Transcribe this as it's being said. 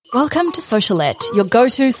Welcome to Socialette, your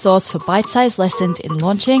go-to source for bite-sized lessons in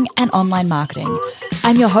launching and online marketing.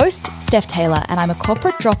 I'm your host, Steph Taylor, and I'm a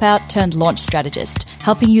corporate dropout turned launch strategist,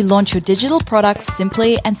 helping you launch your digital products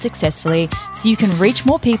simply and successfully so you can reach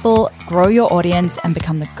more people, grow your audience, and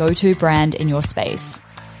become the go-to brand in your space.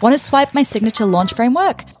 Want to swipe my signature launch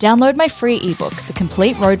framework? Download my free ebook, The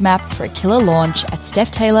Complete Roadmap for a Killer Launch at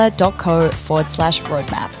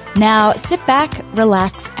stephtaylor.co/roadmap. Now, sit back,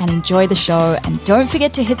 relax, and enjoy the show. And don't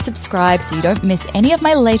forget to hit subscribe so you don't miss any of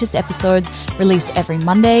my latest episodes released every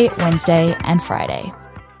Monday, Wednesday, and Friday.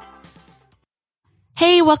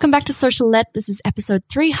 Hey, welcome back to Socialette. This is episode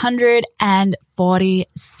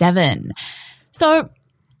 347. So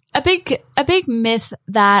a big myth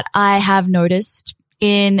that I have noticed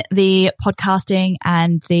in the podcasting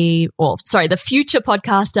and the future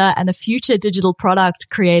podcaster and the future digital product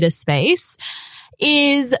creator space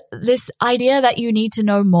is this idea that you need to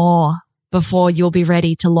know more before you'll be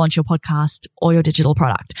ready to launch your podcast or your digital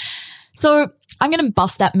product. So I'm going to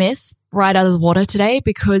bust that myth right out of the water today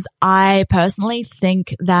because I personally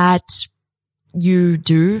think that you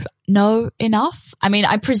do know enough. I mean,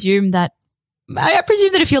 I presume that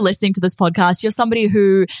if you're listening to this podcast, you're somebody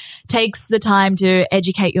who takes the time to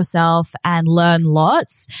educate yourself and learn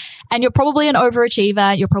lots. And you're probably an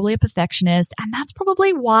overachiever. You're probably a perfectionist. And that's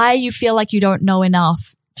probably why you feel like you don't know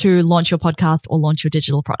enough to launch your podcast or launch your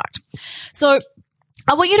digital product. So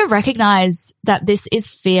I want you to recognize that this is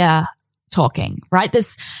fear talking, right?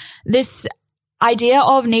 This idea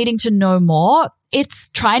of needing to know more. It's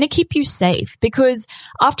trying to keep you safe because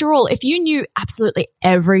after all, if you knew absolutely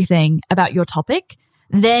everything about your topic,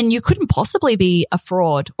 then you couldn't possibly be a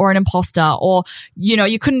fraud or an imposter or,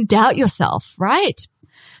 you couldn't doubt yourself, right?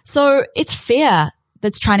 So it's fear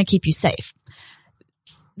that's trying to keep you safe.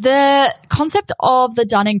 The concept of the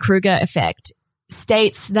Dunning-Kruger effect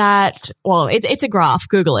states that, it's a graph,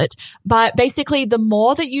 Google it, but basically the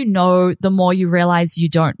more that you know, the more you realize you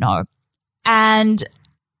don't know. And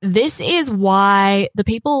this is why the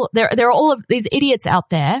people, there are all of these idiots out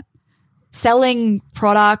there selling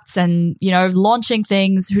products and, launching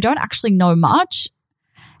things who don't actually know much.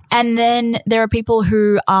 And then there are people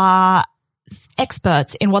who are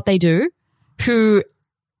experts in what they do who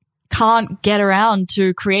can't get around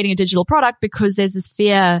to creating a digital product because there's this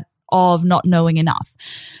fear of not knowing enough.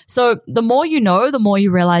 So the more you know, the more you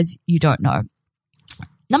realize you don't know.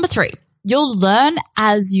 Number 3, you'll learn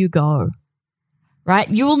as you go. Right?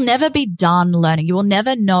 You will never be done learning. You will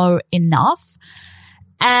never know enough.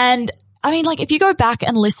 And I mean, if you go back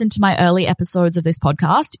and listen to my early episodes of this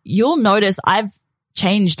podcast, you'll notice I've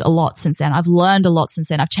changed a lot since then. I've learned a lot since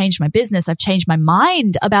then. I've changed my business. I've changed my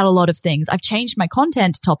mind about a lot of things. I've changed my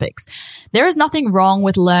content topics. There is nothing wrong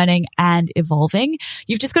with learning and evolving.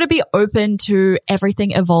 You've just got to be open to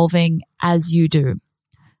everything evolving as you do.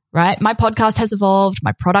 Right? My podcast has evolved.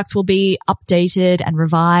 My products will be updated and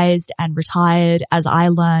revised and retired as I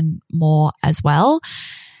learn more as well.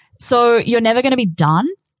 So you're never going to be done.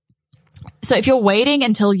 So if you're waiting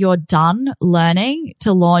until you're done learning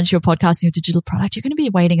to launch your podcast and your digital product, you're going to be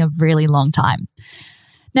waiting a really long time.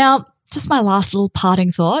 Now, just my last little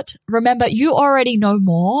parting thought. Remember, you already know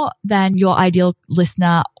more than your ideal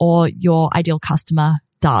listener or your ideal customer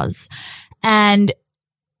does. And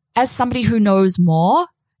as somebody who knows more,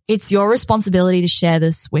 it's your responsibility to share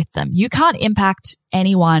this with them. You can't impact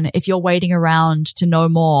anyone if you're waiting around to know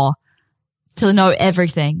more, to know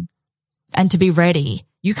everything, and to be ready.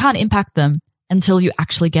 You can't impact them until you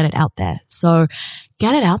actually get it out there. So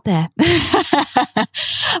get it out there.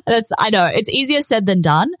 I know it's easier said than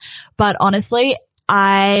done, but honestly,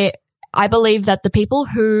 I believe that the people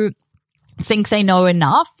who think they know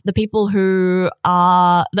enough, the people who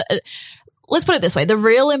are let's put it this way. The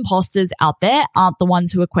real imposters out there aren't the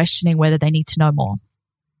ones who are questioning whether they need to know more.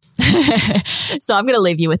 So I'm going to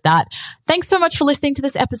leave you with that. Thanks so much for listening to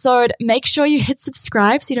this episode. Make sure you hit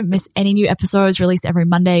subscribe so you don't miss any new episodes released every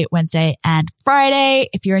Monday, Wednesday, and Friday.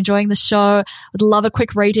 If you're enjoying the show, I'd love a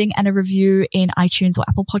quick rating and a review in iTunes or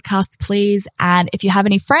Apple Podcasts, please. And if you have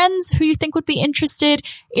any friends who you think would be interested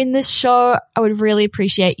in this show, I would really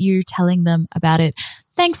appreciate you telling them about it.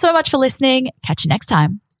 Thanks so much for listening. Catch you next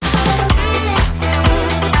time.